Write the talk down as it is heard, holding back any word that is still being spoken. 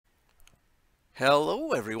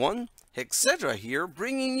Hello everyone, xHedra here,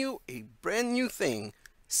 bringing you a brand new thing.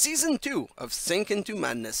 Season 2 of Sink into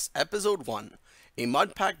Madness, Episode 1, a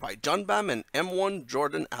mod pack by John Bam and M1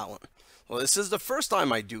 Jordan Allen. Well, this is the first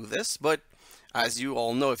time I do this, but as you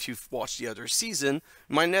all know if you've watched the other season,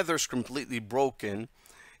 my nether's completely broken,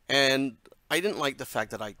 and I didn't like the fact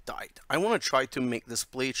that I died. I want to try to make this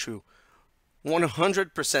playthrough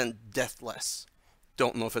 100% deathless.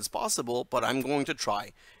 Don't know if it's possible, but I'm going to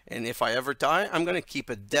try. And if I ever die, I'm going to keep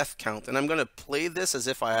a death count. And I'm going to play this as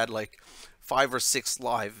if I had like 5 or 6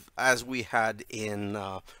 live, as we had in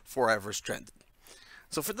Forever Stranded.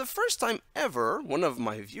 So for the first time ever, one of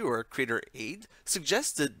my viewer, Creator Aid,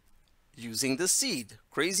 suggested using the seed,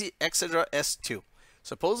 Crazy xHedra S2.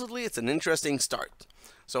 Supposedly it's an interesting start.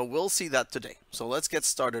 So we'll see that today. So let's get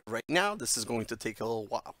started right now. This is going to take a little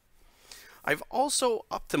while. I've also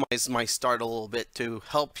optimized my start a little bit to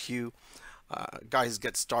help you guys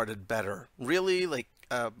get started better. Really, like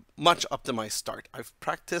much optimized start. I've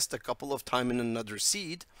practiced a couple of times in another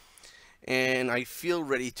seed, and I feel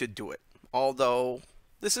ready to do it. Although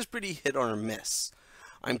this is pretty hit or miss.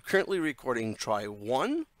 I'm currently recording try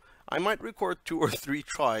 1. I might record 2 or 3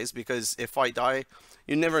 tries because if I die,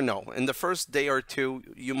 you never know. In the first day or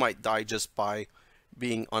 2, you might die just by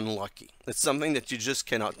being unlucky. It's something that you just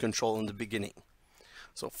cannot control in the beginning.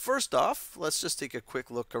 So first off, let's just take a quick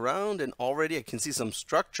look around, and already I can see some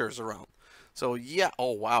structures around. So yeah,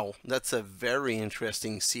 oh wow, that's a very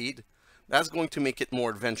interesting seed. That's going to make it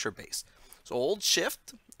more adventure based. So hold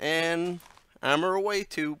shift and hammer away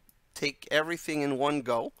to take everything in one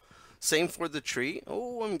go. Same for the tree.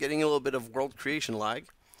 Oh, I'm getting a little bit of world creation lag.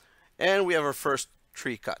 And we have our first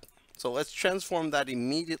tree cut. So let's transform that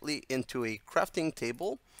immediately into a crafting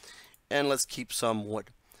table, and let's keep some wood.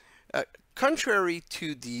 Contrary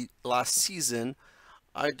to the last season,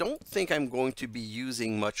 I don't think I'm going to be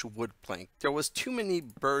using much wood plank. There was too many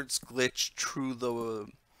birds glitched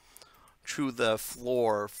through the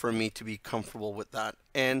floor for me to be comfortable with that.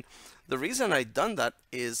 And the reason I done that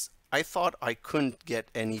is I thought I couldn't get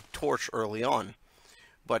any torch early on.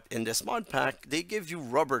 But in this mod pack, they give you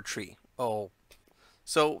rubber tree. Oh,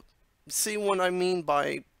 so see what I mean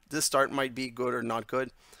by this start might be good or not good?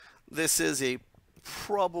 This is a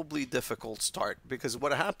probably difficult start, because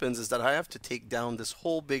what happens is that I have to take down this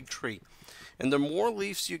whole big tree. And the more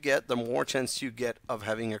leaves you get, the more chance you get of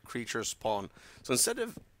having a creature spawn. So instead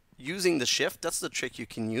of using the shift, that's the trick you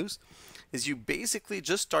can use, is you basically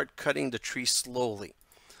just start cutting the tree slowly.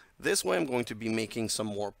 This way I'm going to be making some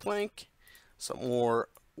more plank, some more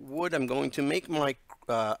wood. I'm going to make my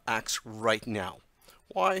axe right now.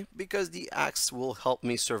 Why? Because the axe will help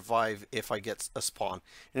me survive if I get a spawn.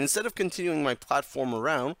 And instead of continuing my platform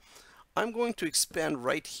around, I'm going to expand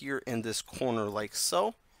right here in this corner like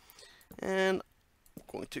so. And I'm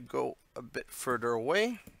going to go a bit further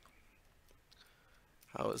away.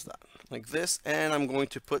 How is that? Like this. And I'm going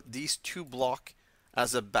to put these 2 blocks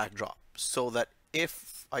as a backdrop so that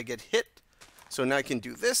if I get hit, so now I can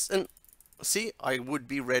do this, and see, I would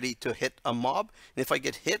be ready to hit a mob. And if I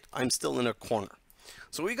get hit, I'm still in a corner.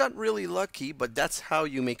 So we got really lucky, but that's how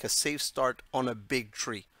you make a safe start on a big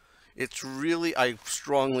tree. It's really, I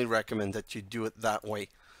strongly recommend that you do it that way.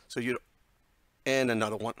 So you, and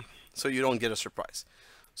another one, so you don't get a surprise.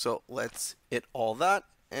 So let's hit all that,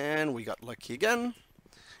 and we got lucky again.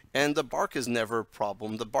 And the bark is never a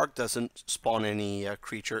problem. The bark doesn't spawn any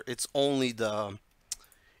creature. It's only the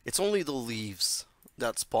leaves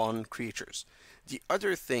that spawn creatures. The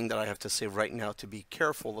other thing that I have to say right now to be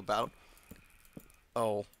careful about.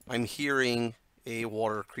 Oh, I'm hearing a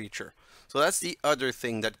water creature. So that's the other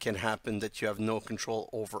thing that can happen that you have no control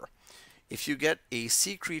over. If you get a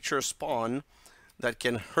sea creature spawn that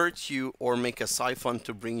can hurt you or make a siphon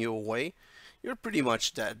to bring you away, you're pretty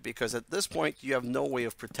much dead, because at this point you have no way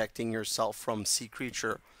of protecting yourself from sea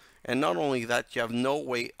creature. And not only that, you have no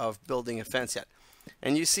way of building a fence yet.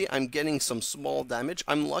 And you see I'm getting some small damage.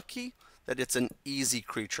 I'm lucky that it's an easy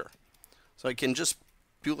creature. So I can just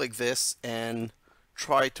do like this and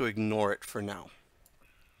try to ignore it for now.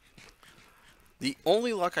 The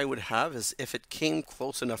only luck I would have is if it came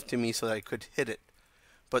close enough to me so that I could hit it.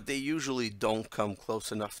 But they usually don't come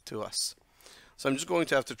close enough to us. So I'm just going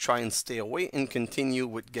to have to try and stay away and continue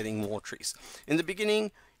with getting more trees. In the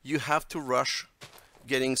beginning, you have to rush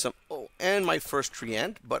getting some... Oh, and my first tree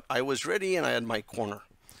end, but I was ready and I had my corner.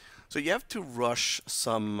 So you have to rush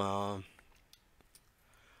some...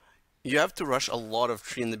 You have to rush a lot of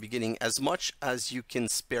tree in the beginning, as much as you can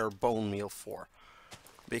spare bone meal for,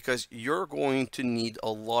 because you're going to need a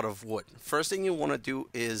lot of wood. First thing you want to do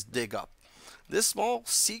is dig up. This small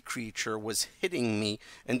sea creature was hitting me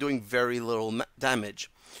and doing very little damage,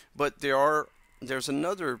 but there are there's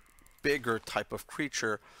another bigger type of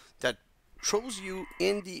creature that throws you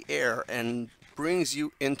in the air and brings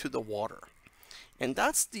you into the water. And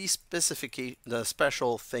that's the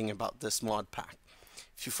special thing about this mod pack.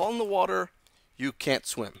 If you fall in the water, you can't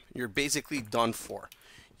swim. You're basically done for.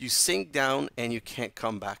 You sink down and you can't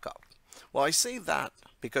come back up. Well, I say that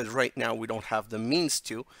because right now we don't have the means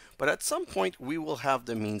to, but at some point we will have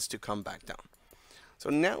the means to come back down. So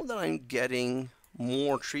now that I'm getting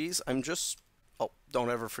more trees, I'm just, oh, don't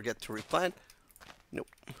ever forget to replant. Nope,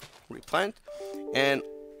 replant. And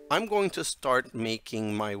I'm going to start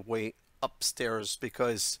making my way upstairs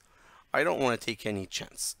because I don't want to take any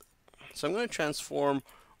chance. So I'm going to transform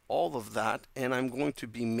all of that, and I'm going to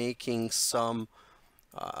be making some,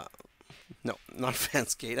 no, not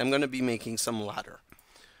fence gate. I'm going to be making some ladder.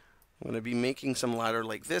 I'm going to be making some ladder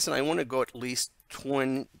like this, and I want to go at least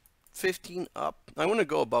 15 up. I want to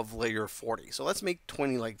go above layer 40. So let's make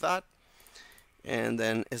 20 like that. And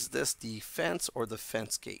then is this the fence or the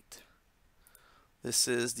fence gate? This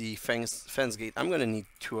is the fence gate. I'm going to need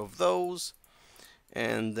 2 of those.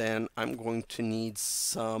 And then I'm going to need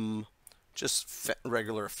some just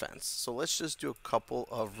regular fence. So let's just do a couple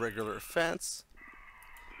of regular fence.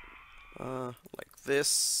 Like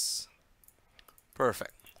this.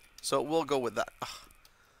 Perfect. So we'll go with that. Ugh.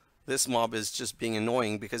 This mob is just being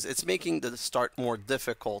annoying because it's making the start more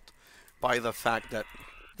difficult by the fact that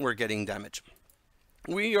we're getting damage.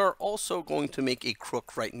 We are also going to make a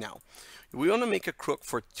crook right now. We want to make a crook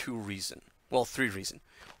for 2 reasons. Well, 3 reasons.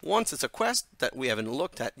 One, it's a quest that we haven't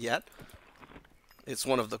looked at yet. It's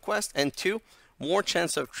one of the quests. And 2, more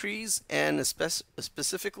chance of trees and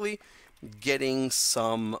specifically getting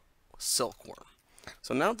some silkworm.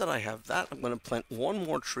 So now that I have that, I'm going to plant 1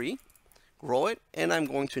 more tree, grow it, and I'm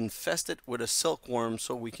going to infest it with a silkworm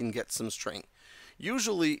so we can get some string.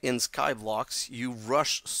 Usually in Skyblocks, you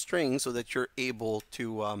rush string so that you're able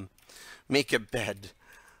to make a bed.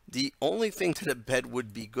 The only thing that a bed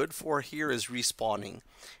would be good for here is respawning.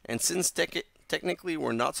 And since technically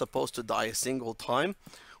we're not supposed to die a single time,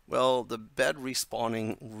 well, the bed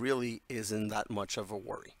respawning really isn't that much of a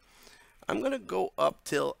worry. I'm going to go up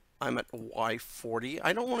till I'm at Y40.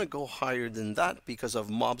 I don't want to go higher than that because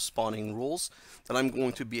of mob spawning rules that I'm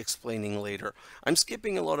going to be explaining later. I'm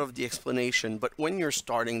skipping a lot of the explanation, but when you're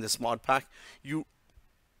starting this mod pack, you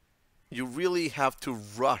really have to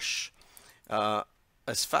rush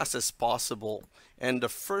as fast as possible. And the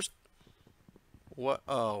first, what?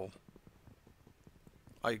 Oh,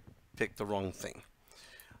 I picked the wrong thing.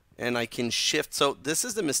 And I can shift. So this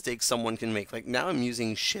is the mistake someone can make. Like now I'm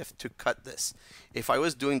using shift to cut this. If I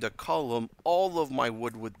was doing the column, all of my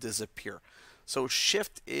wood would disappear. So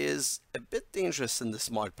shift is a bit dangerous in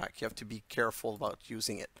this mod pack. You have to be careful about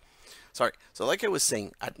using it. Sorry. So like I was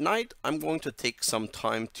saying, at night, I'm going to take some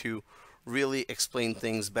time to really explain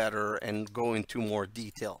things better and go into more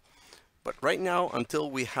detail. But right now,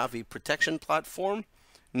 until we have a protection platform,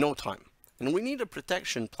 no time. And we need a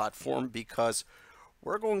protection platform because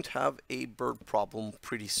we're going to have a bird problem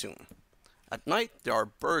pretty soon. At night, there are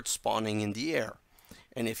birds spawning in the air.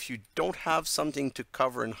 And if you don't have something to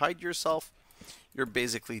cover and hide yourself, you're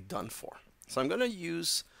basically done for. So I'm going to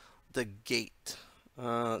use the gate.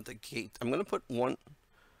 I'm going to put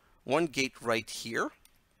one gate right here,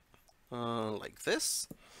 like this.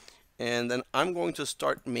 And then I'm going to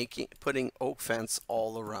start putting oak fence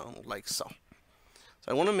all around, like so.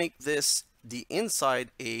 So I want to make this, the inside,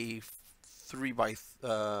 a 3 by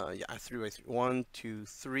 3. 1, 2,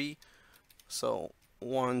 3. So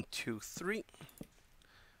 1, 2, 3.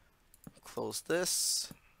 Close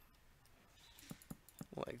this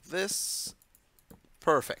like this.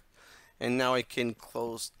 Perfect. And now I can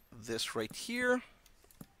close this right here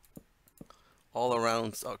all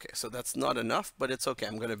around. Okay, so that's not enough, but it's okay.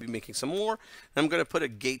 I'm going to be making some more. And I'm going to put a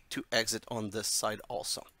gate to exit on this side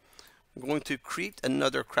also. I'm going to create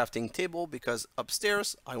another crafting table because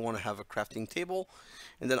upstairs I want to have a crafting table,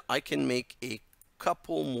 and then I can make a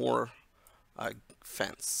couple more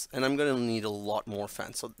fence, and I'm going to need a lot more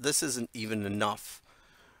fence. So this isn't even enough,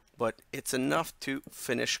 but it's enough to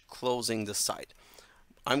finish closing the side.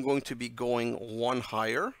 I'm going to be going 1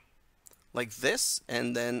 higher like this,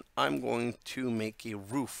 and then I'm going to make a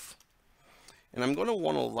roof, and I'm going to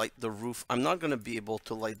want to light the roof. I'm not going to be able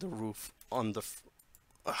to light the roof on the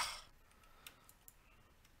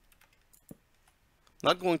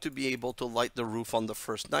not going to be able to light the roof on the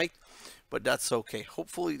first night, but that's okay.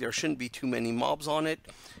 Hopefully there shouldn't be too many mobs on it,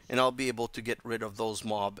 and I'll be able to get rid of those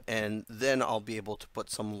mobs, and then I'll be able to put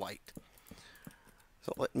some light.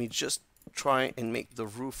 So let me just try and make the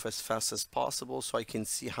roof as fast as possible so I can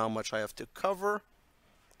see how much I have to cover.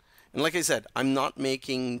 And like I said, I'm not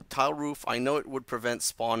making tile roof. I know it would prevent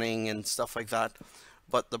spawning and stuff like that.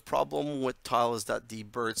 But the problem with tile is that the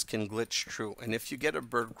birds can glitch through. And if you get a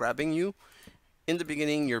bird grabbing you, in the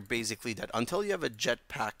beginning, you're basically dead. Until you have a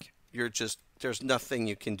jetpack, there's nothing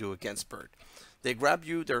you can do against bird. They grab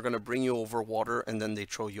you, they're going to bring you over water, and then they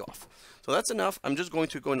throw you off. So that's enough. I'm just going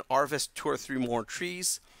to go and harvest 2 or 3 more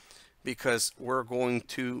trees because we're going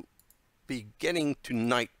to be getting to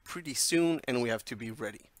night pretty soon and we have to be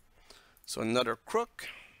ready. So another crook.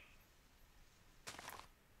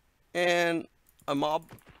 And a mob.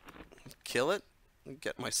 Kill it.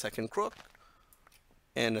 Get my second crook.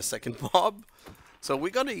 And a second mob. So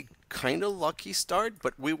we got a kind of lucky start,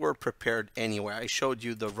 but we were prepared anyway. I showed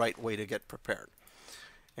you the right way to get prepared.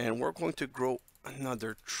 And we're going to grow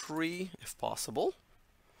another tree if possible.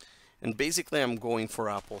 And basically I'm going for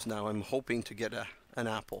apples now. I'm hoping to get an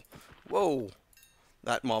apple. Whoa!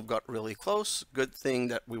 That mob got really close. Good thing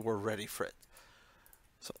that we were ready for it.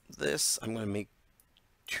 So this, I'm going to make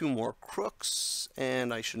 2 more crooks,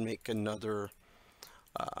 and I should make another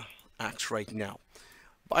axe right now.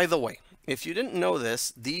 By the way, if you didn't know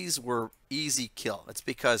this, these were easy kill. It's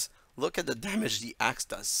because look at the damage the axe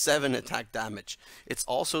does, 7 attack damage. It's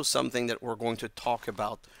also something that we're going to talk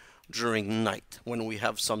about during night when we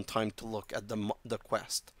have some time to look at the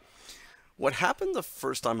quest. What happened the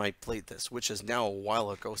first time I played this, which is now a while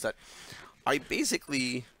ago, is that I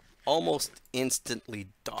basically almost instantly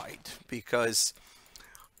died because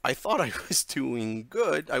I thought I was doing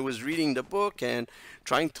good. I was reading the book and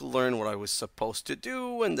trying to learn what I was supposed to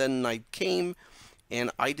do, and then night came and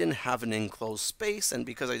I didn't have an enclosed space, and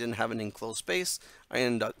because I didn't have an enclosed space, I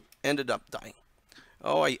ended up dying.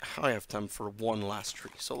 Oh, I have time for one last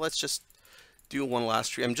tree. So let's just do one last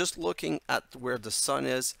tree. I'm just looking at where the sun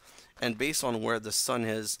is, and based on where the sun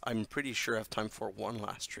is, I'm pretty sure I have time for one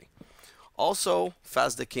last tree. Also,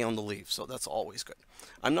 fast decay on the leaves, so that's always good.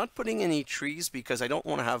 I'm not putting any trees because I don't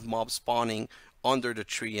want to have mobs spawning under the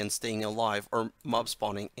tree and staying alive, or mob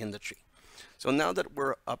spawning in the tree. So now that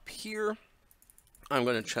we're up here, I'm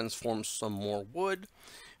going to transform some more wood.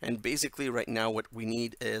 And basically right now what we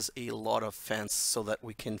need is a lot of fence so that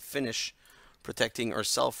we can finish protecting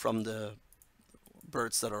ourselves from the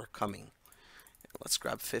birds that are coming. Let's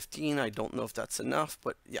grab 15. I don't know if that's enough,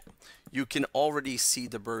 but yeah, you can already see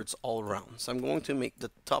the birds all around. So I'm going to make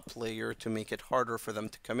the top layer to make it harder for them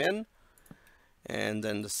to come in. And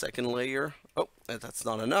then the second layer. Oh, that's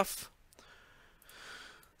not enough.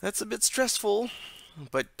 That's a bit stressful,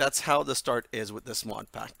 but that's how the start is with this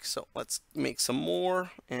mod pack. So let's make some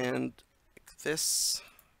more, and like this.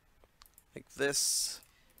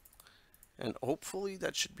 And hopefully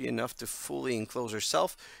that should be enough to fully enclose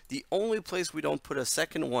yourself. The only place we don't put a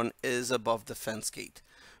second one is above the fence gate,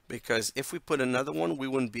 because if we put another one, we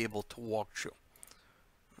wouldn't be able to walk through.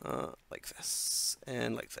 Like this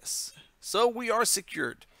and like this. So we are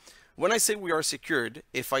secured. When I say we are secured,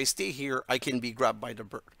 if I stay here, I can be grabbed by the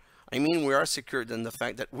bird. I mean, we are secured in the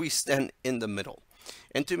fact that we stand in the middle.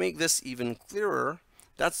 And to make this even clearer,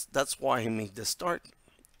 that's why I made this start.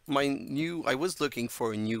 I was looking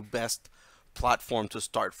for a new best platform to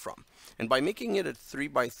start from, and by making it a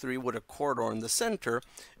 3x3 with a corridor in the center,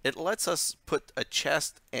 it lets us put a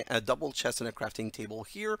chest, a double chest, and a crafting table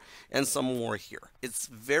here, and some more here. It's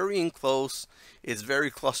very enclosed, it's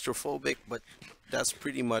very claustrophobic, but that's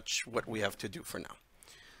pretty much what we have to do for now.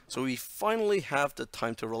 So we finally have the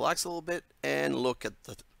time to relax a little bit and look at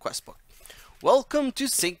the quest book. Welcome to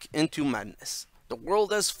Sink into Madness. The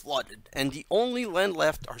world has flooded, and the only land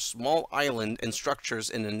left are small islands and structures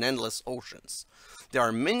in an endless oceans. There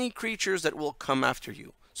are many creatures that will come after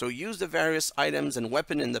you, so use the various items and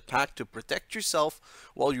weapons in the pack to protect yourself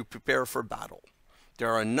while you prepare for battle.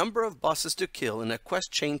 There are a number of bosses to kill and a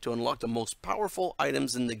quest chain to unlock the most powerful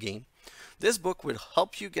items in the game. This book will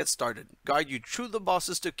help you get started, guide you through the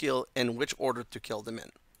bosses to kill and which order to kill them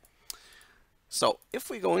in. So if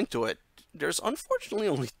we go into it, there's unfortunately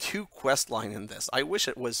only 2 quest lines in this. I wish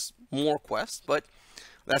it was more quests, but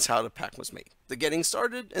that's how the pack was made. The getting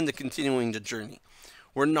started and the continuing the journey.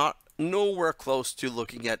 We're nowhere close to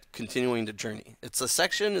looking at continuing the journey. It's a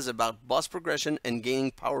section is about boss progression and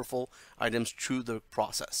gaining powerful items through the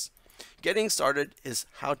process. Getting started is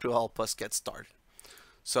how to help us get started.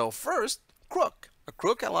 So first, Crook. A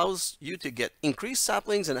crook allows you to get increased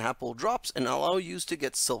saplings and apple drops and allow you to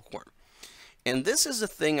get silkworm. And this is a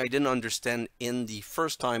thing I didn't understand in the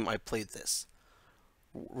first time I played this.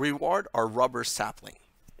 Reward our rubber sapling.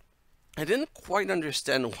 I didn't quite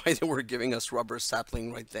understand why they were giving us rubber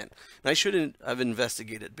sapling right then. And I shouldn't have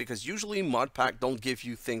investigated, because usually mod pack don't give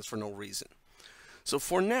you things for no reason. So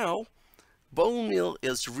for now, bone meal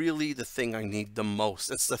is really the thing I need the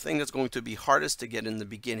most. It's the thing that's going to be hardest to get in the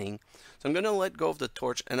beginning. So I'm going to let go of the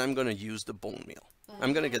torch and I'm going to use the bone meal.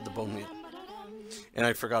 I'm going to get the bone meal. And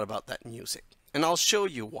I forgot about that music. And I'll show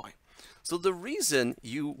you why. So the reason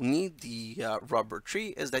you need the rubber tree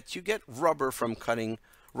is that you get rubber from cutting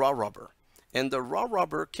raw rubber. And the raw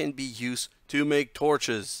rubber can be used to make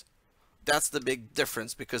torches. That's the big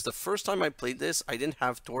difference, because the first time I played this, I didn't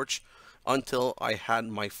have torch until I had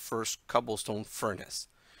my first cobblestone furnace,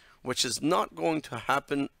 which is not going to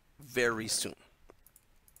happen very soon.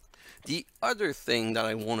 The other thing that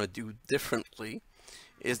I want to do differently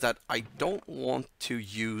is that I don't want to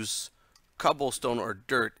use cobblestone or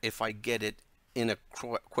dirt if I get it in a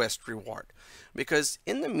quest reward, because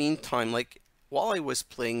in the meantime, like while I was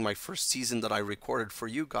playing my first season that I recorded for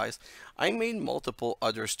you guys, I made multiple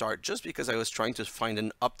other starts just because I was trying to find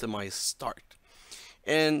an optimized start.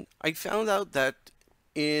 And I found out that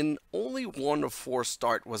in only 1 of 4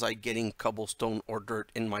 start was I getting cobblestone or dirt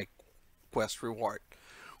in my quest reward,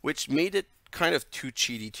 which made it kind of too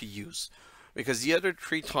cheaty to use, because the other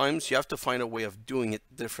 3 times you have to find a way of doing it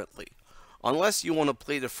differently. Unless you want to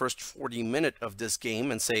play the first 40 minutes of this game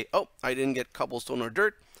and say, oh, I didn't get cobblestone or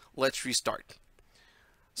dirt, let's restart.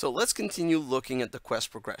 So let's continue looking at the quest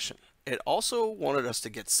progression. It also wanted us to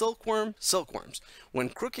get silkworms. When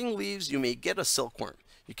crooking leaves, you may get a silkworm.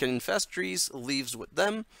 You can infest trees, leaves with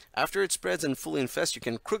them. After it spreads and fully infests, you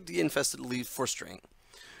can crook the infested leaf for string.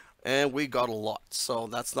 And we got a lot, so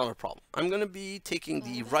that's not a problem. I'm going to be taking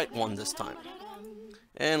the right one this time.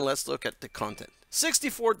 And let's look at the content.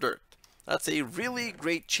 64 dirt. That's a really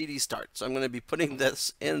great cheaty start. So I'm going to be putting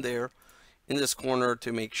this in there, in this corner,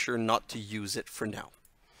 to make sure not to use it for now.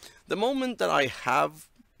 The moment that I have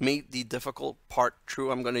made the difficult part true,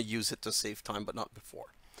 I'm going to use it to save time, but not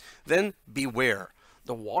before. Then beware.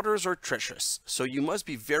 The waters are treacherous, so you must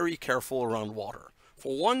be very careful around water.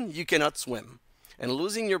 For one, you cannot swim, and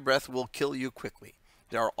losing your breath will kill you quickly.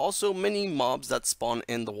 There are also many mobs that spawn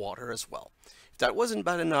in the water as well. If that wasn't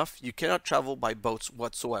bad enough, you cannot travel by boats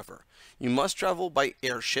whatsoever. You must travel by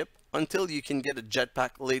airship until you can get a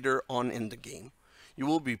jetpack later on in the game. You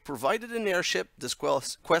will be provided an airship. This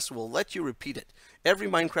quest will let you repeat it every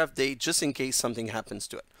Minecraft day just in case something happens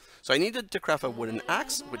to it. So I needed to craft a wooden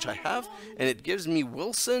axe, which I have, and it gives me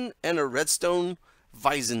Wilson and a redstone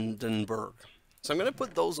Weisendenberg. So I'm going to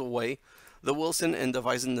put those away, the Wilson and the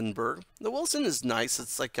Weisendenberg. The Wilson is nice.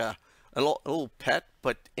 It's like a little pet,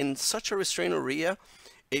 but in such a restrained area,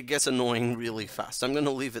 it gets annoying really fast. I'm going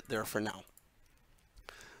to leave it there for now.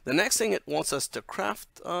 The next thing it wants us to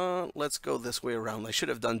craft, let's go this way around. I should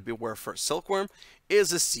have done beware first. Silkworm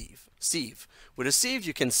is a sieve. With a sieve,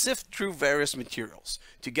 you can sift through various materials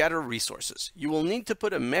to gather resources. You will need to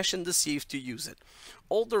put a mesh in the sieve to use it.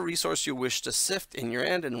 Hold the resource you wish to sift in your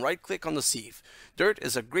hand and right-click on the sieve. Dirt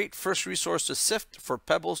is a great first resource to sift for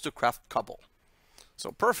pebbles to craft cobble.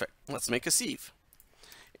 So perfect. Let's make a sieve.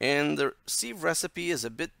 And the sieve recipe is a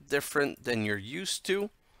bit different than you're used to.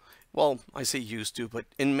 Well, I say used to, but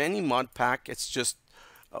in many mod pack, it's just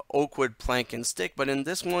oak wood, plank, and stick. But in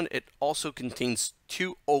this one, it also contains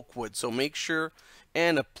 2 oak wood. So make sure,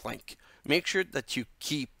 and a plank. Make sure that you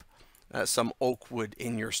keep some oak wood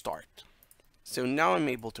in your start. So now I'm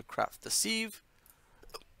able to craft the sieve.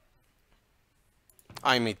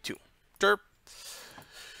 I made 2. Derp.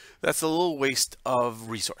 That's a little waste of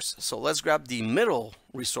resource. So let's grab the middle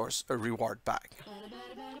resource, a reward bag.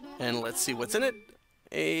 And let's see what's in it.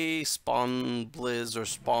 A spawn blizz or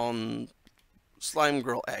spawn slime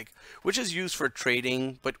girl egg, which is used for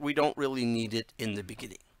trading, but we don't really need it in the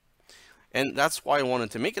beginning. And that's why I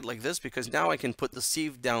wanted to make it like this, because now I can put the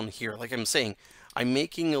sieve down here. Like I'm saying, I'm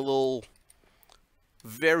making a little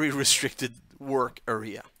very restricted work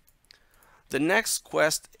area. The next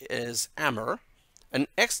quest is Hammer. An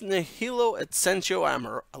ex nihilo essential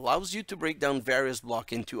hammer allows you to break down various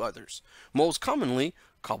blocks into others. Most commonly,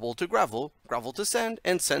 cobble to gravel, gravel to sand,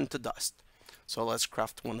 and sand to dust. So let's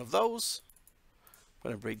craft one of those.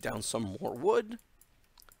 I'm going to break down some more wood.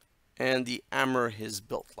 And the hammer is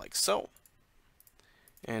built like so.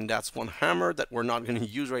 And that's one hammer that we're not going to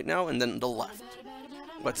use right now. And then the left.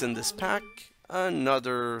 What's in this pack?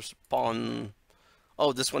 Another spawn.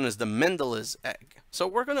 Oh, this one is the Mendel's egg. So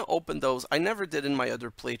we're going to open those. I never did in my other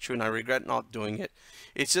playthrough, and I regret not doing it.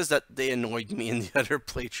 It's just that they annoyed me in the other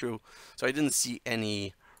playthrough, so I didn't see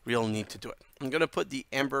any real need to do it. I'm going to put the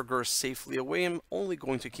hamburger safely away. I'm only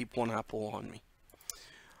going to keep 1 apple on me.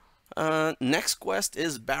 Next quest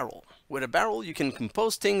is barrel. With a barrel, you can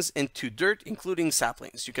compose things into dirt, including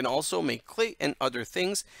saplings. You can also make clay and other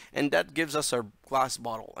things, and that gives us our glass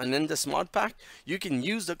bottle. And in this mod pack, you can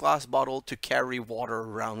use the glass bottle to carry water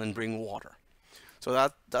around and bring water.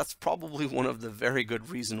 So that's probably one of the very good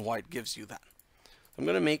reasons why it gives you that. I'm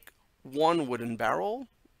going to make one wooden barrel,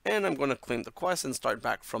 and I'm going to claim the quest and start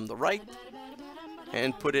back from the right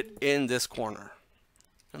and put it in this corner.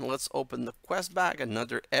 And let's open the quest bag,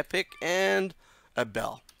 another epic, and a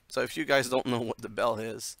bell. So if you guys don't know what the bell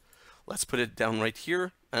is, let's put it down right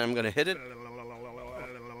here, and I'm going to hit it.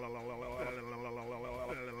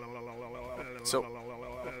 So,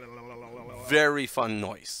 very fun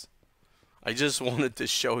noise. I just wanted to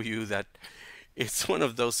show you that it's one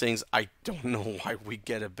of those things. I don't know why we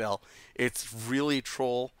get a bell. It's really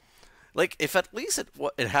troll. Like, if at least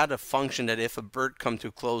it had a function that if a bird come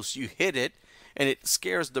too close, you hit it, and it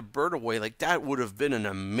scares the bird away, like that would have been an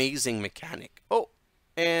amazing mechanic. Oh,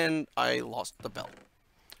 and I lost the bell.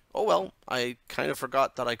 Oh well, I kind of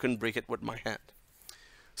forgot that I couldn't break it with my hand.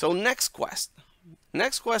 So next quest.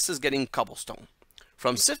 Next quest is getting cobblestone.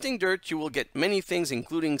 From sifting dirt, you will get many things,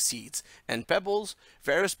 including seeds and pebbles.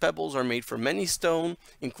 Various pebbles are made from many stone,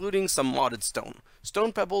 including some modded stone.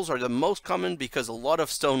 Stone pebbles are the most common because a lot of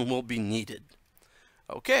stone will be needed.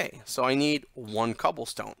 Okay, so I need one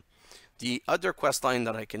cobblestone. The other quest line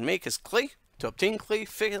that I can make is clay. To obtain clay,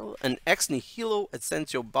 fill an ex nihilo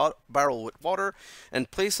essential barrel with water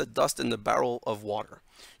and place a dust in the barrel of water.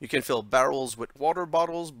 You can fill barrels with water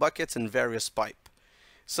bottles, buckets, and various pipe.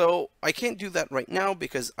 So I can't do that right now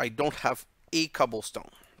because I don't have a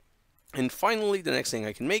cobblestone. And finally, the next thing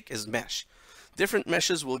I can make is mesh. Different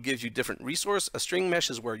meshes will give you different resource. A string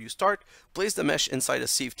mesh is where you start. Place the mesh inside a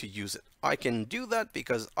sieve to use it. I can do that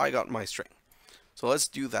because I got my string. So let's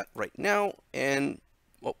do that right now, and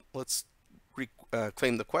well, let's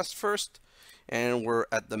claim the quest first, and we're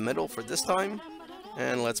at the middle for this time,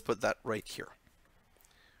 and let's put that right here.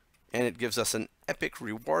 And it gives us an epic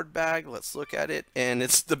reward bag. Let's look at it, and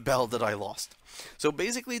it's the bell that I lost. So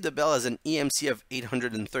basically the bell has an EMC of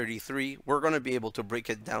 833. We're going to be able to break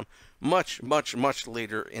it down much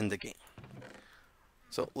later in the game.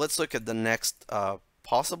 So let's look at the next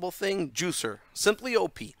possible thing. Juicer. Simply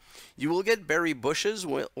OP. You will get berry bushes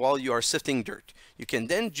while you are sifting dirt. You can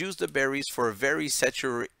then juice the berries for a very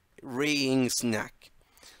saturating snack.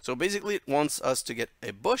 So basically it wants us to get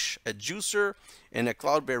a bush, a juicer, and a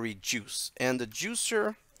cloudberry juice. And the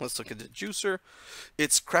juicer, let's look at the juicer.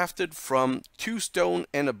 It's crafted from 2 stone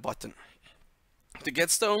and a button. To get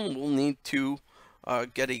stone, we'll need to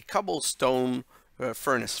get a cobblestone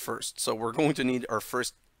furnace first. So we're going to need our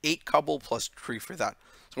first 8 cobble plus 3 for that.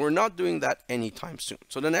 So we're not doing that anytime soon.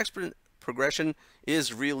 So the next progression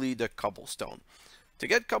is really the cobblestone. To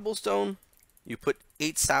get cobblestone, you put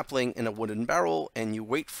 8 sapling in a wooden barrel and you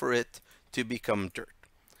wait for it to become dirt.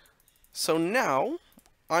 So now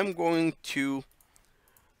I'm going to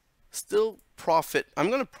still profit. I'm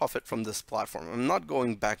going to profit from this platform. I'm not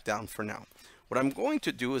going back down for now. What I'm going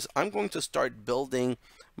to do is I'm going to start building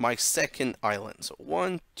my second island. So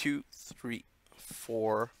 1, 2, 3,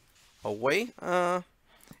 4 away.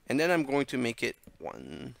 And then I'm going to make it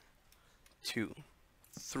 1, 2,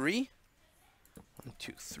 3. 1,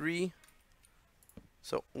 2, 3.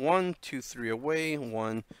 So 1, 2, 3 away,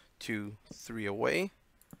 1, 2, 3 away.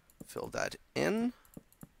 Fill that in.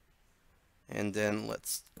 And then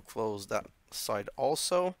let's close that side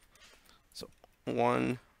also. So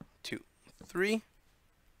 1, 2, 3.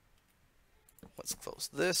 Let's close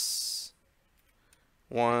this.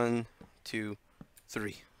 1, 2,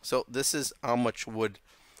 3. So this is how much wood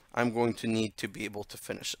I'm going to need to be able to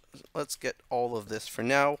finish it. Let's get all of this for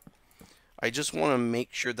now. I just want to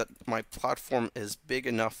make sure that my platform is big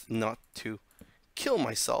enough not to kill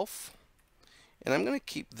myself. And I'm going to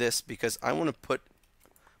keep this because I want to put,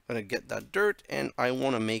 I'm going to get that dirt and I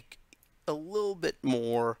want to make a little bit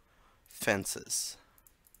more fences.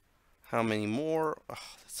 How many more? Oh,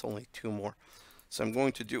 that's only 2 more. So I'm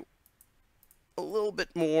going to do a little bit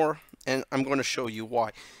more and I'm going to show you why.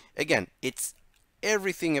 Again, it's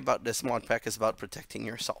everything about this mod pack is about protecting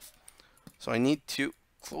yourself. So I need to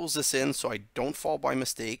close this in so I don't fall by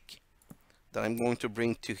mistake. That I'm going to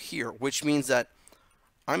bring to here, which means that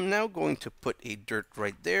I'm now going to put a dirt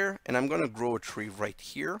right there and I'm going to grow a tree right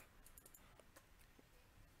here.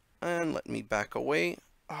 And let me back away.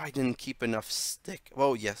 Oh, I didn't keep enough stick.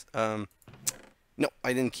 Oh yes, no,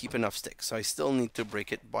 I didn't keep enough stick, so I still need to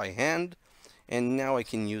break it by hand. And now I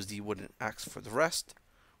can use the wooden axe for the rest,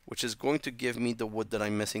 which is going to give me the wood that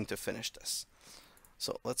I'm missing to finish this.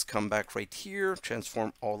 So let's come back right here,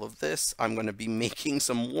 transform all of this. I'm going to be making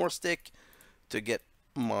some more stick to get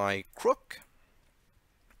my crook.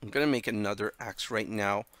 I'm going to make another axe right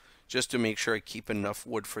now just to make sure I keep enough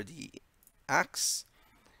wood for the axe.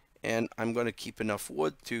 And I'm going to keep enough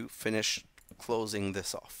wood to finish closing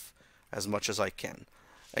this off as much as I can.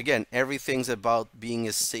 Again, everything's about being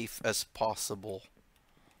as safe as possible.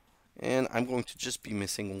 And I'm going to just be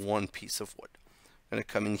missing one piece of wood. I'm going to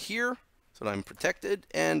come in here so that I'm protected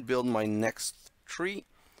and build my next tree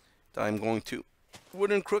that I'm going to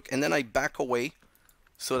wooden crook, and then I back away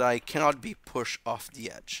so that I cannot be pushed off the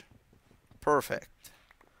edge. Perfect.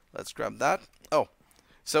 Let's grab that. Oh,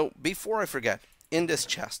 so before I forget, in this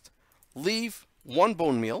chest, leave 1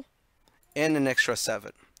 bone meal and an extra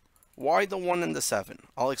 7. Why the 1 and the 7?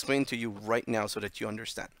 I'll explain to you right now so that you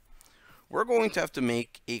understand. We're going to have to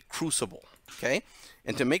make a crucible, okay?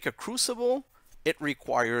 And to make a crucible, it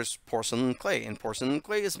requires porcelain clay, and porcelain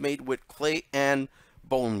clay is made with clay and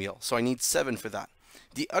bone meal. So I need 7 for that.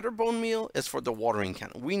 The other bone meal is for the watering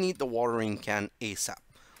can. We need the watering can ASAP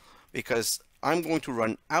because I'm going to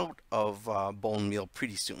run out of bone meal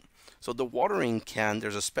pretty soon. So the watering can,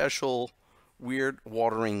 there's a special weird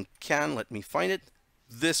watering can. Let me find it.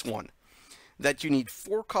 This one. That you need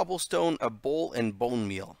 4 cobblestone, a bowl, and bone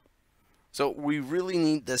meal. So we really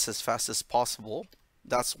need this as fast as possible.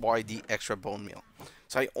 That's why the extra bone meal.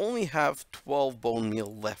 So I only have 12 bone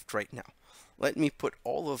meal left right now. Let me put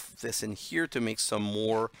all of this in here to make some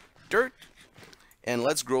more dirt. And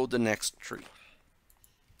let's grow the next tree.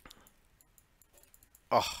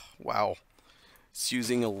 Oh, wow. It's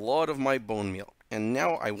using a lot of my bone meal. And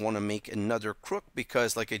now I want to make another crook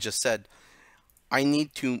because, like I just said, I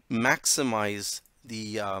need to maximize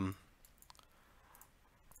the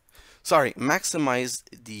maximize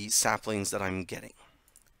the saplings that I'm getting.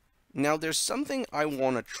 Now there's something I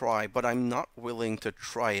want to try, but I'm not willing to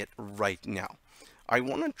try it right now. I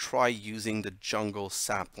want to try using the jungle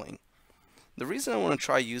sapling. The reason I want to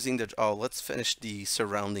try using the, oh, let's finish the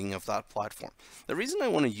surrounding of that platform. The reason I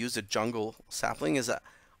want to use the jungle sapling is that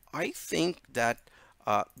I think that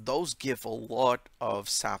those give a lot of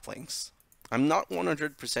saplings. I'm not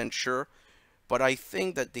 100% sure, but I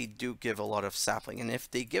think that they do give a lot of sapling. And if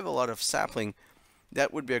they give a lot of sapling,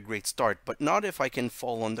 that would be a great start, but not if I can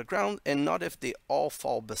fall on the ground and not if they all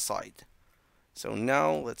fall beside. So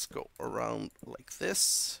now let's go around like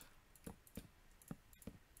this.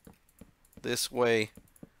 This way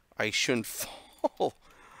I shouldn't fall.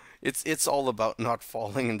 It's all about not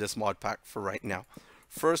falling in this mod pack for right now.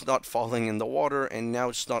 First not falling in the water, and now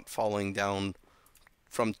it's not falling down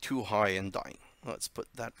from too high and dying. Let's put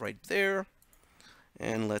that right there.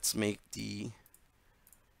 And let's make the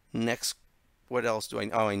next, what else do I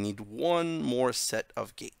need? Oh, I need 1 more set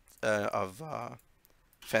of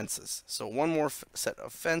fences. So 1 more set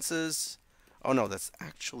of fences. Oh no, that's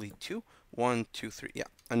actually 2. 1, 2, 3. Yeah,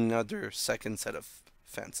 another second set of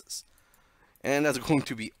fences. And that's going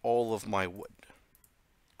to be all of my wood.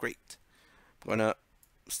 Great. I'm gonna,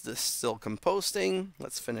 this still composting.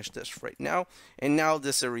 Let's finish this right now. And now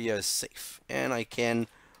this area is safe. And I can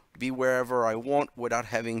be wherever I want without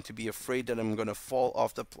having to be afraid that I'm gonna fall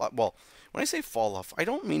off the well, when I say fall off, I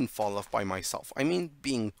don't mean fall off by myself. I mean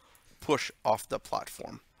being pushed off the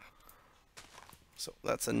platform. So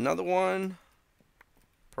that's another one.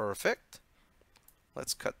 Perfect.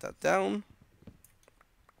 Let's cut that down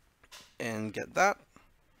and get that.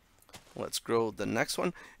 Let's grow the next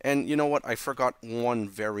one. And you know what? I forgot one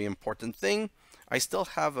very important thing. I still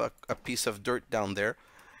have a piece of dirt down there.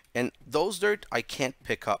 And those dirt I can't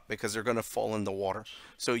pick up because they're going to fall in the water.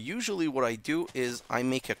 So usually what I do is I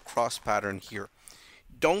make a cross pattern here.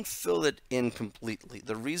 Don't fill it in completely.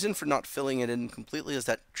 The reason for not filling it in completely is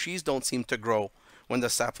that trees don't seem to grow when the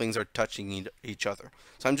saplings are touching each other.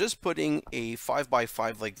 So I'm just putting a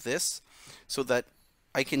 5x5 like this so that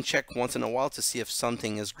I can check once in a while to see if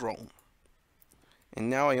something is grown. And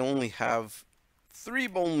now I only have 3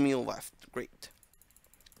 bone meal left. Great.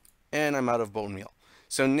 And I'm out of bone meal.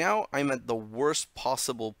 So now I'm at the worst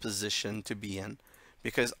possible position to be in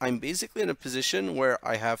because I'm basically in a position where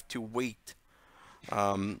I have to wait.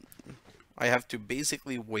 I have to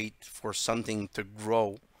basically wait for something to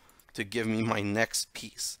grow to give me my next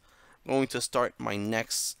piece. I'm going to start my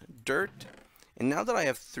next dirt. And now that I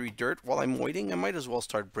have 3 dirt, while I'm waiting, I might as well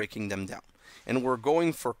start breaking them down. And we're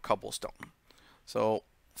going for cobblestone. So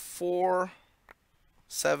 4,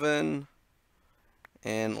 7,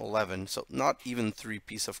 and 11. So not even 3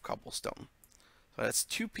 pieces of cobblestone. So that's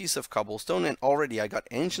 2 pieces of cobblestone, and already I got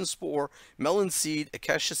ancient spore, melon seed,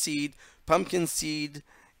 acacia seed, pumpkin seed,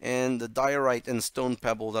 and the diorite and stone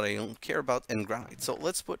pebble that I don't care about, and granite. So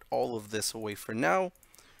let's put all of this away for now,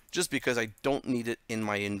 just because I don't need it in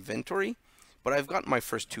my inventory. But I've got my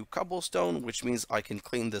first 2 cobblestone, which means I can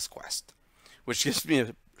claim this quest, which gives me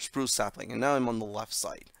a spruce sapling, and now I'm on the left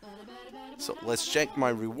side. So let's check my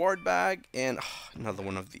reward bag, and another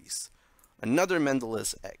one of these. Another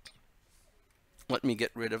Mendel's egg. Let me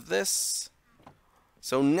get rid of this.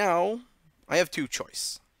 So now I have two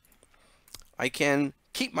choices. I can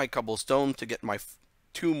keep my cobblestone to get my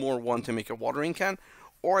 2 more one to make a watering can,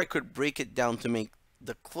 or I could break it down to make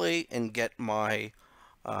the clay and get my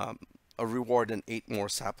a reward and 8 more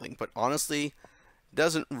sapling. But honestly,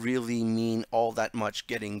 doesn't really mean all that much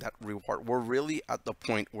getting that reward. We're really at the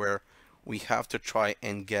point where we have to try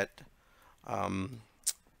and get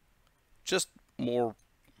just more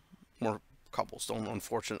cobblestone,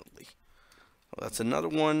 unfortunately. Well, that's another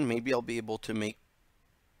one. Maybe I'll be able to make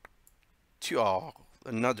 2. Oh,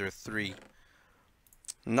 another 3.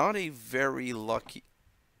 Not a very lucky.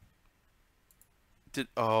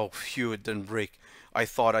 Oh, phew, it didn't break. I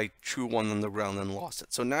thought I threw one on the ground and lost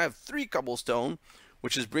it. So now I have 3 cobblestone,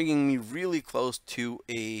 which is bringing me really close to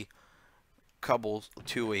a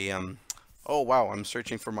oh wow, I'm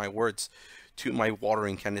searching for my words, to my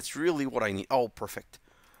watering can. It's really what I need. Oh, perfect.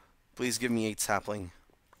 Please give me 8 sapling.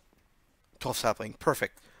 12 sapling.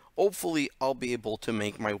 Perfect. Hopefully I'll be able to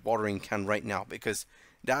make my watering can right now, because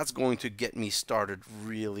that's going to get me started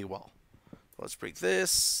really well. Let's break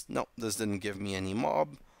this. No, this didn't give me any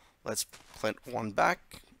mob. Let's plant one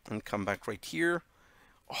back and come back right here.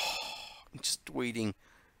 Oh, I'm just waiting.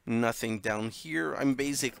 Nothing down here. I'm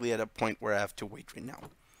basically at a point where I have to wait right now.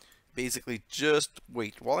 Basically just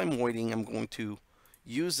wait. While I'm waiting, I'm going to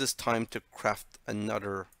use this time to craft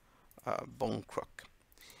another bone crook.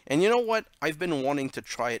 And you know what? I've been wanting to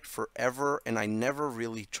try it forever and I never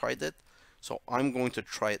really tried it. So I'm going to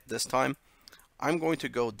try it this time. I'm going to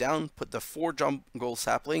go down, put the 4 jungle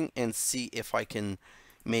sapling, and see if I can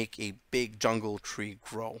make a big jungle tree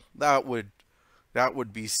grow. That would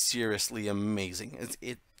be seriously amazing.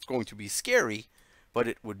 It's going to be scary, but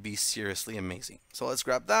it would be seriously amazing. So let's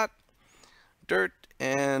grab that, dirt,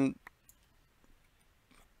 and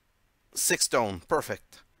 6 stone.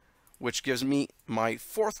 Perfect. Which gives me my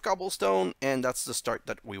 4th cobblestone, and that's the start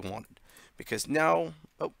that we wanted. Because now,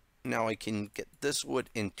 now I can get this wood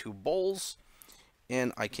into bowls.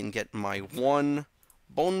 And I can get my 1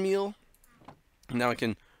 bone meal. Now I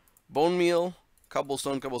can bone meal,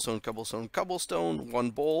 cobblestone, cobblestone, cobblestone, cobblestone,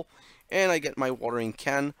 1 bowl, and I get my watering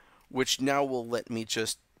can, which now will let me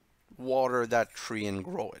just water that tree and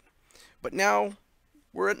grow it. But now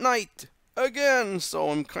we're at night again,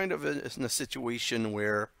 so I'm kind of in a situation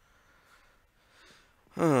where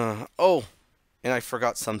oh, and I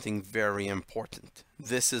forgot something very important.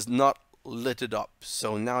 This is not lit it up,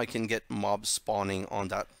 so now I can get mobs spawning on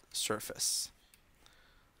that surface.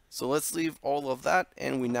 So let's leave all of that,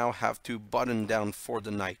 and we now have to button down for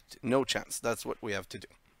the night. No chance. That's what we have to do.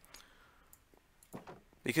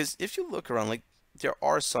 Because if you look around, like, there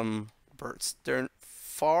are some birds. They're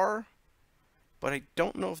far, but I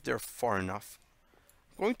don't know if they're far enough.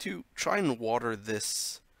 I'm going to try and water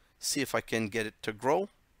this, see if I can get it to grow.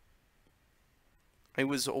 I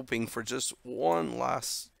was hoping for just one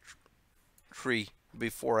last tree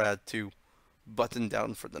before I had to button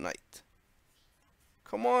down for the night.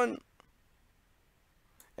 Come on.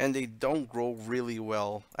 And they don't grow really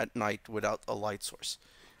well at night without a light source.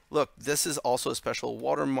 Look, this is also a special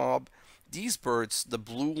water mob. These birds, the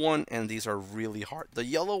blue one and these, are really hard. The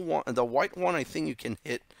yellow one, the white one, I think you can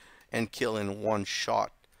hit and kill in 1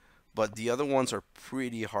 shot, but the other ones are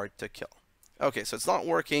pretty hard to kill. Okay, so it's not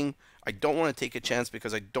working. I don't want to take a chance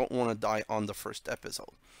because I don't want to die on the first episode.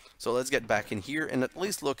 So let's get back in here and at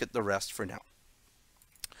least look at the rest for now.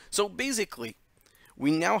 So basically,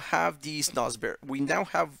 we now have these snozzberry. We now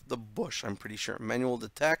have the bush, I'm pretty sure. Manual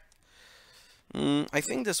detect. I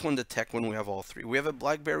think this one detect when we have all 3. We have a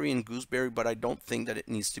blackberry and gooseberry, but I don't think that it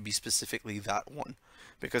needs to be specifically that one.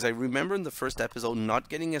 Because I remember in the first episode not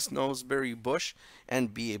getting a snozzberry bush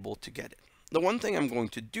and be able to get it. The one thing I'm going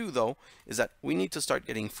to do though is that we need to start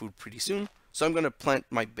getting food pretty soon. So I'm going to plant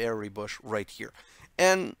my berry bush right here.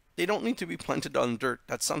 And they don't need to be planted on dirt.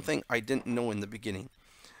 That's something I didn't know in the beginning.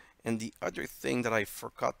 And the other thing that I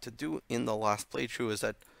forgot to do in the last playthrough is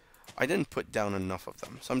that I didn't put down enough of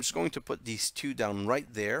them. So I'm just going to put these 2 down right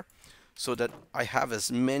there so that I have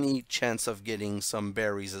as many chance of getting some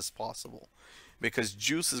berries as possible. Because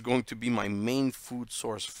juice is going to be my main food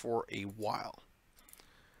source for a while.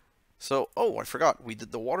 So, oh, I forgot. We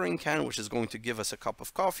did the watering can, which is going to give us a cup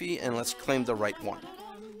of coffee, and let's claim the right one.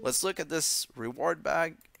 Let's look at this reward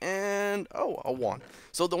bag, and oh, a wand.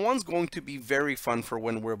 So the wand's going to be very fun for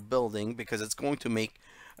when we're building, because it's going to make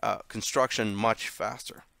construction much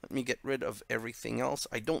faster. Let me get rid of everything else.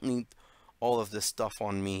 I don't need all of this stuff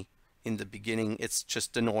on me in the beginning. It's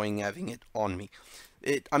just annoying having it on me.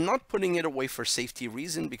 I'm not putting it away for safety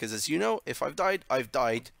reason, because as you know, if I've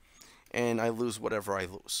died, and I lose whatever I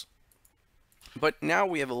lose. But now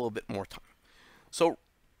we have a little bit more time. So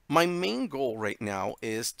My main goal right now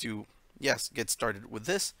is to, yes, get started with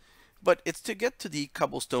this, but it's to get to the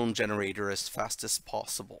cobblestone generator as fast as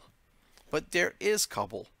possible. But there is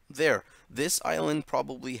cobble there. This island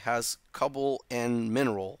probably has cobble and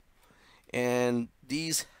mineral, and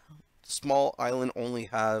these small island only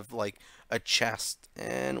have like a chest.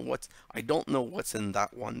 And I don't know what's in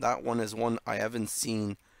that one. That one is one I haven't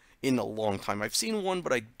seen in a long time. I've seen one,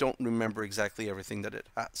 but I don't remember exactly everything that it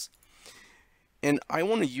has. And I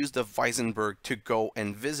want to use the Weisenberg to go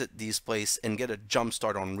and visit these places and get a jump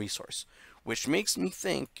start on resource, which makes me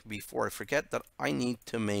think, before I forget, that I need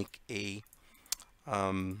to make a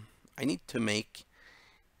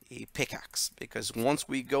pickaxe, because once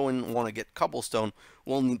we go and want to get cobblestone,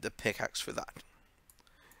 we'll need the pickaxe for that.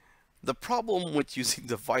 The problem with using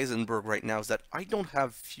the Weisenberg right now is that I don't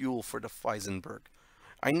have fuel for the Weisenberg.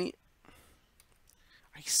 I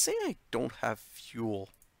say I don't have fuel,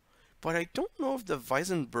 but I don't know if the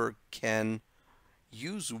Weisenberg can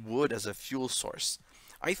use wood as a fuel source.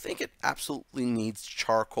 I think it absolutely needs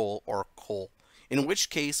charcoal or coal, in which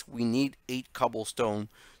case we need 8 cobblestone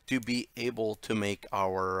to be able to make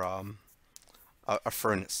our a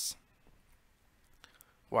furnace.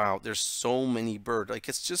 Wow, there's so many bird. Like,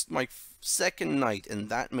 it's just my second night and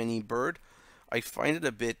that many bird. I find it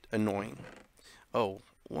a bit annoying. Oh,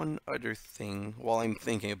 one other thing while I'm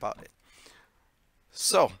thinking about it.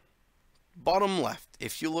 So, bottom left,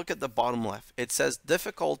 if you look at the bottom left, it says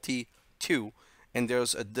difficulty 2, and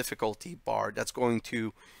there's a difficulty bar that's going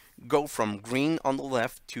to go from green on the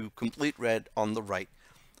left to complete red on the right.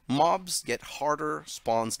 Mobs get harder,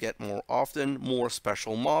 spawns get more often, more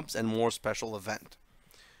special mobs, and more special event.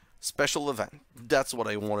 Special event, that's what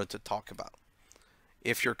I wanted to talk about.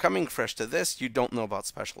 If you're coming fresh to this, you don't know about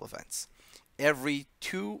special events. Every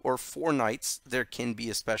 2 or 4 nights, there can be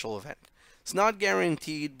a special event. It's not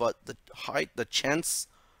guaranteed, but the chance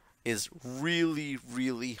is really,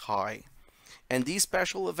 really high. And these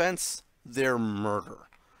special events, they're murder.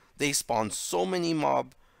 They spawn so many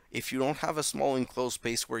mob. If you don't have a small enclosed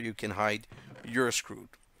space where you can hide, you're screwed.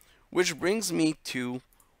 Which brings me to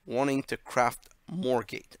wanting to craft more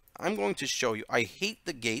gate. I'm going to show you. I hate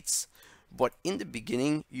the gates, but in the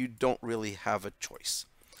beginning, you don't really have a choice.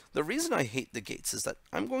 The reason I hate the gates is that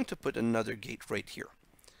I'm going to put another gate right here.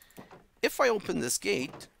 If I open this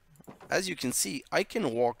gate, as you can see, I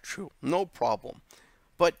can walk through, no problem.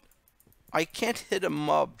 But I can't hit a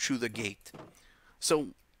mob through the gate. So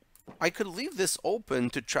I could leave this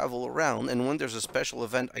open to travel around, and when there's a special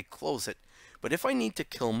event, I close it. But if I need to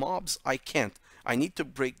kill mobs, I can't. I need to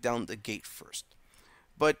break down the gate first.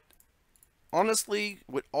 But honestly,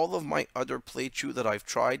 with all of my other playthrough that I've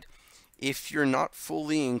tried, if you're not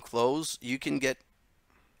fully enclosed, you can get...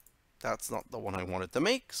 That's not the one I wanted to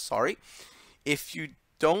make, sorry. If you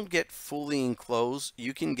don't get fully enclosed,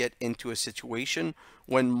 you can get into a situation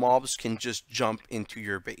when mobs can just jump into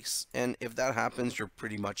your base. And if that happens, you're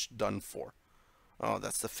pretty much done for. Oh,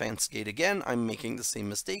 that's the fence gate again. I'm making the same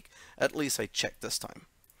mistake. At least I checked this time.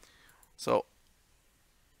 So,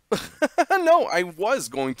 no, I was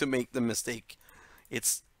going to make the mistake.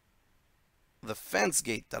 It's the fence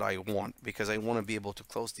gate that I want, because I want to be able to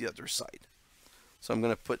close the other side. So I'm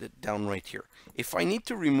going to put it down right here. If I need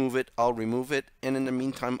to remove it, I'll remove it. And in the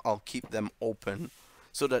meantime, I'll keep them open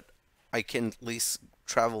so that I can at least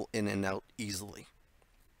travel in and out easily.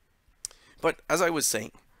 But as I was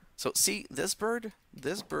saying, so see this bird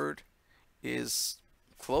is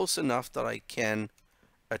close enough that I can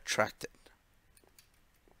attract it.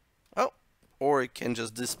 Oh, or it can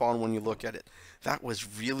just despawn when you look at it. That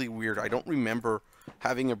was really weird. I don't remember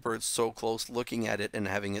having a bird so close, looking at it, and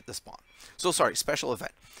having it despawn. So sorry, special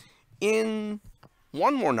event. In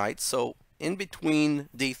one more night, so in between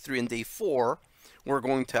day 3 and day 4, we're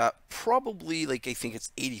going to have probably, like, I think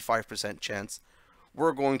it's 85% chance,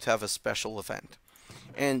 we're going to have a special event.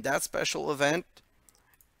 And that special event,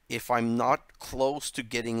 if I'm not close to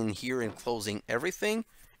getting in here and closing everything,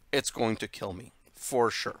 it's going to kill me, for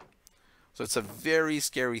sure. So it's a very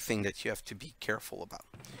scary thing that you have to be careful about.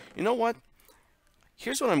 You know what?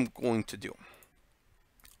 Here's what I'm going to do.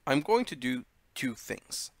 I'm going to do 2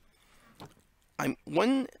 things.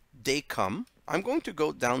 When they come, I'm going to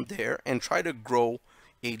go down there and try to grow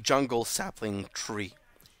a jungle sapling tree.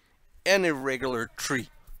 An irregular tree.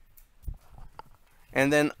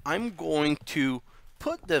 And then I'm going to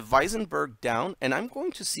put the Weisenberg down, and I'm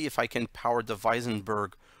going to see if I can power the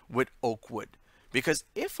Weisenberg with oak wood. Because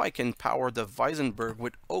if I can power the Weisenberg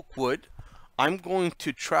with oak wood, I'm going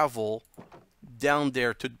to travel down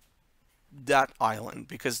there to that island,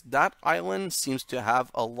 because that island seems to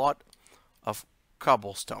have a lot of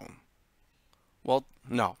cobblestone. Well,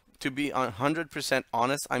 no, to be 100%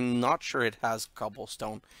 honest, I'm not sure it has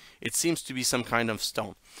cobblestone. It seems to be some kind of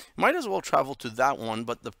stone. Might as well travel to that one,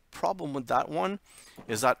 but the problem with that one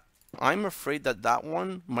is that I'm afraid that that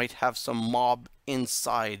one might have some mob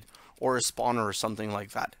inside or a spawner or something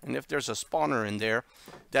like that. And if there's a spawner in there,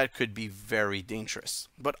 that could be very dangerous.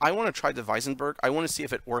 But I want to try the Weisenberg. I want to see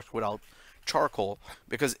if it works without charcoal,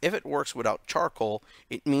 because if it works without charcoal,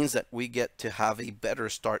 it means that we get to have a better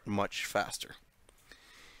start much faster.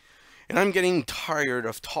 And I'm getting tired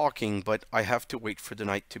of talking, but I have to wait for the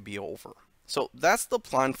night to be over. So that's the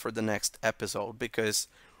plan for the next episode, because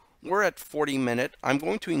we're at 40 minutes. I'm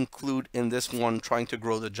going to include in this one trying to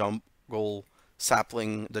grow the jungle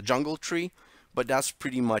sapling, the jungle tree, but that's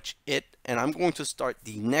pretty much it. And I'm going to start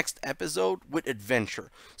the next episode with adventure.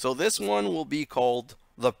 So this one will be called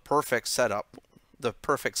the perfect setup, the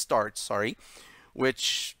perfect start, sorry,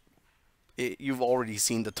 which you've already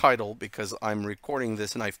seen the title because I'm recording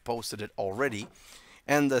this and I've posted it already.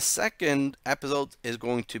 And the second episode is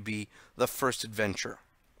going to be the first adventure.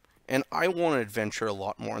 And I want to adventure a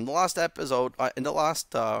lot more. In the last episode, in the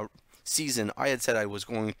last season, I had said I was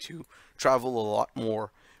going to travel a lot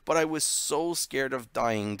more, but I was so scared of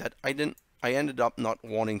dying that I ended up not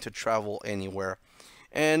wanting to travel anywhere.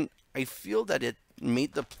 And I feel that it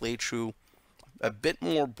made the playthrough a bit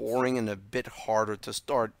more boring and a bit harder to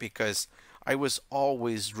start because I was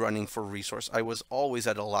always running for resource. I was always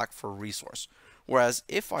at a lack for resource. Whereas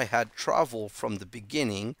if I had traveled from the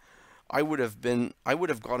beginning, I would have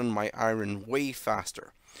gotten my iron way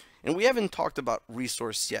faster. And we haven't talked about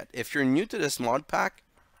resource yet. If you're new to this mod pack,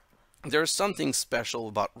 there's something special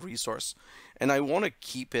about resource, and I want to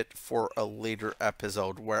keep it for a later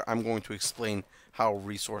episode where I'm going to explain how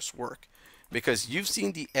resource work. Because you've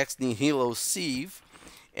seen the ex nihilo sieve,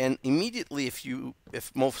 and immediately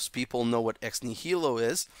if most people know what ex nihilo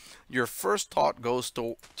is, your first thought goes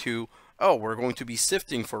to oh, we're going to be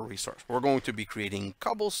sifting for resource. We're going to be creating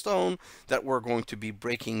cobblestone that we're going to be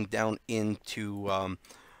breaking down into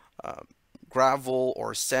gravel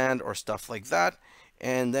or sand or stuff like that.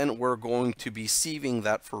 And then we're going to be sieving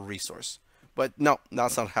that for resource. But no,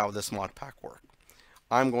 that's not how this mod pack works.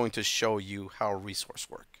 I'm going to show you how resource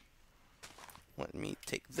work. Let me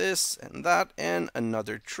take this and that and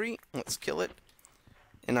another tree. Let's kill it.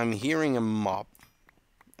 And I'm hearing a mob.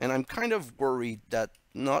 And I'm kind of worried that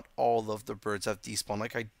not all of the birds have despawned.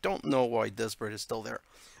 Like, I don't know why this bird is still there.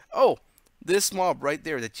 Oh, this mob right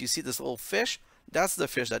there that you see, this little fish, that's the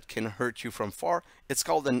fish that can hurt you from far. It's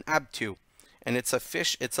called an abtu. And it's a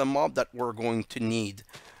fish, it's a mob that we're going to need.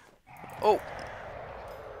 Oh,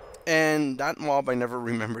 and that mob, I never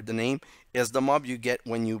remembered the name, is the mob you get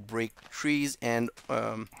when you break trees. And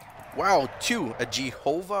wow, a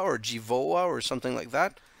Jehovah or Jivoa or something like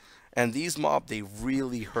that. And these mob, they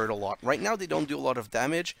really hurt a lot. Right now they don't do a lot of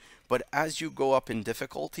damage, but as you go up in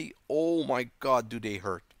difficulty, oh my god, do they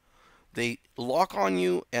hurt. They lock on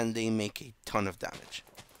you and they make a ton of damage.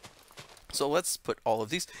 So let's put all of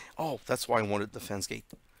these. Oh, that's why I wanted the fence gate,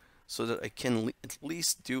 so that I can at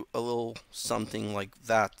least do a little something like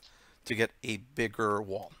that to get a bigger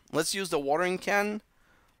wall. Let's use the watering can.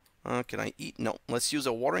 Can I eat? No. Let's use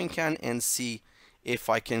a watering can and see if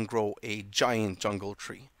I can grow a giant jungle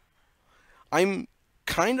tree. I'm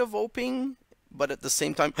kind of hoping, but at the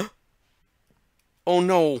same time, oh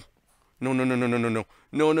no. No, no, no, no, no, no, no.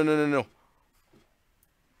 No, no, no, no, no.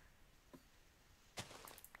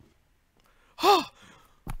 Ah!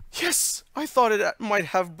 Yes! I thought it might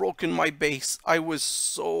have broken my base. I was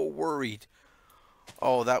so worried.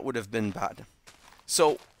 Oh, that would have been bad.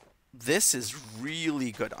 So, this is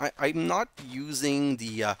really good. I'm not using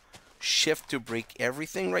the shift to break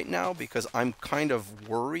everything right now because I'm kind of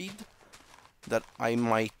worried that I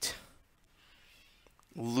might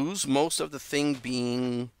lose most of the sapling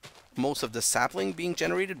being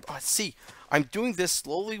generated. But see, I'm doing this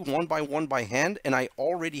slowly, one by hand, and I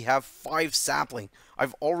already have 5 sapling.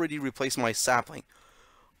 I've already replaced my sapling.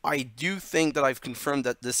 I do think that I've confirmed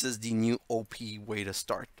that this is the new OP way to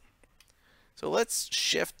start. So let's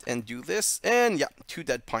shift and do this, and yeah, 2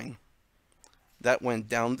 dead pine. That went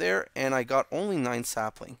down there, and I got only 9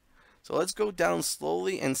 sapling. So let's go down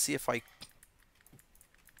slowly and see if I...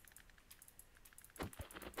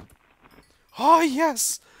 Oh,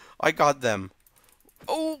 yes! I got them.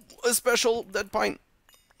 Oh, a special dead pine.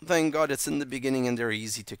 Thank God it's in the beginning and they're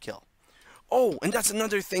easy to kill. Oh, and that's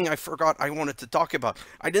another thing I forgot I wanted to talk about.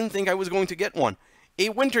 I didn't think I was going to get one. A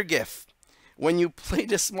winter gift. When you play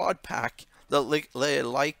this mod pack, the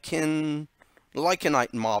Lycanite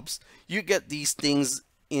mobs, you get these things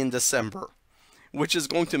in December, which is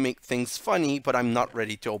going to make things funny, but I'm not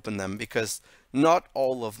ready to open them because not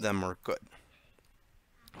all of them are good.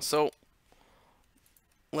 So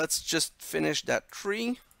let's just finish that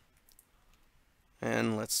tree.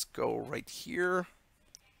 And let's go right here.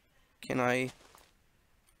 Can I?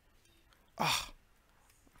 Ah.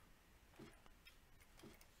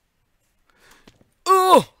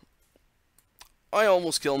 Oh! I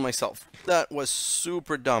almost killed myself. That was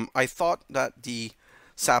super dumb. I thought that the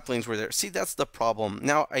saplings were there. See, that's the problem.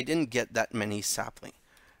 Now, I didn't get that many sapling.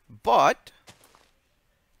 But,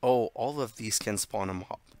 oh, all of these can spawn a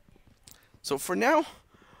mob. So for now,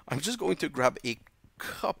 I'm just going to grab a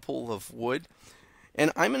couple of wood.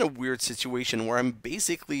 And I'm in a weird situation where I'm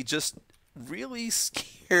basically just really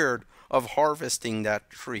scared of harvesting that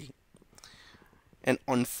tree. And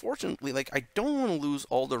unfortunately, like, I don't want to lose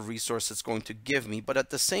all the resources it's going to give me, but at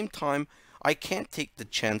the same time, I can't take the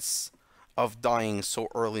chance of dying so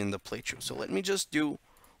early in the playthrough. So let me just do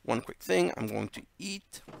one quick thing. I'm going to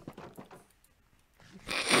eat.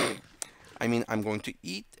 I'm going to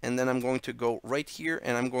eat, and then I'm going to go right here,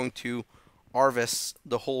 and I'm going to harvest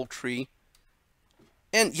the whole tree.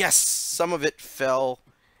 And yes, some of it fell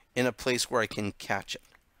in a place where I can catch it.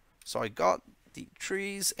 So I got the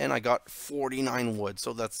trees, and I got 49 wood,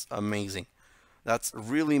 so that's amazing. That's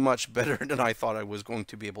really much better than I thought I was going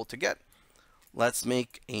to be able to get. Let's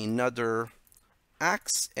make another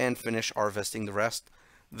axe and finish harvesting the rest.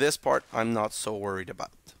 This part I'm not so worried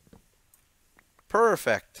about.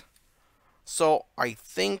 Perfect. So I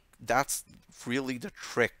think that's really the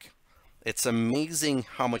trick. It's amazing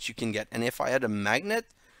how much you can get, and if I had a magnet,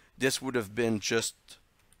 this would have been just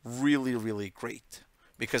really, really great,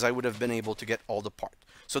 because I would have been able to get all the parts.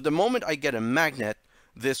 So the moment I get a magnet,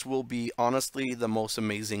 this will be honestly the most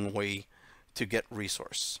amazing way to get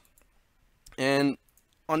resource. And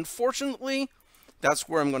unfortunately, that's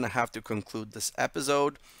where I'm going to have to conclude this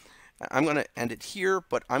episode. I'm going to end it here,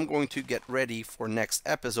 but I'm going to get ready for next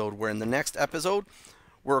episode, where in the next episode,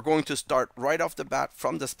 we're going to start right off the bat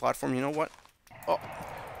from this platform. You know what? Oh,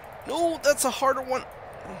 no, that's a harder one.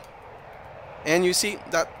 And you see,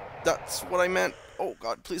 that's what I meant. Oh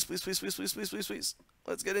God, please, please, please, please, please, please, please, please.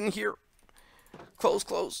 Let's get in here. Close,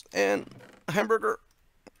 close, and a hamburger.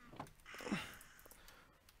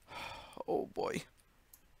 Oh boy.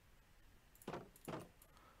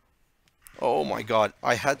 Oh my God,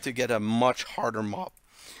 I had to get a much harder mob.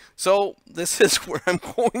 So this is where I'm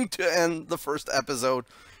going to end the first episode,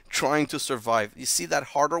 trying to survive. You see, that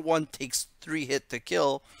harder one takes 3 hits to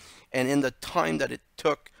kill, and in the time that it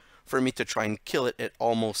took for me to try and kill it, it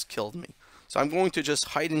almost killed me. So I'm going to just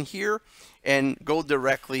hide in here and go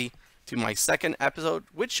directly to my second episode,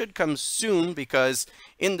 which should come soon, because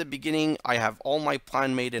in the beginning I have all my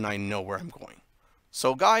plan made and I know where I'm going.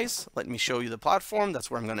 So guys, let me show you the platform. That's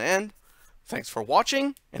where I'm going to end. Thanks for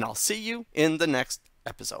watching, and I'll see you in the next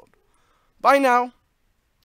episode. Bye now.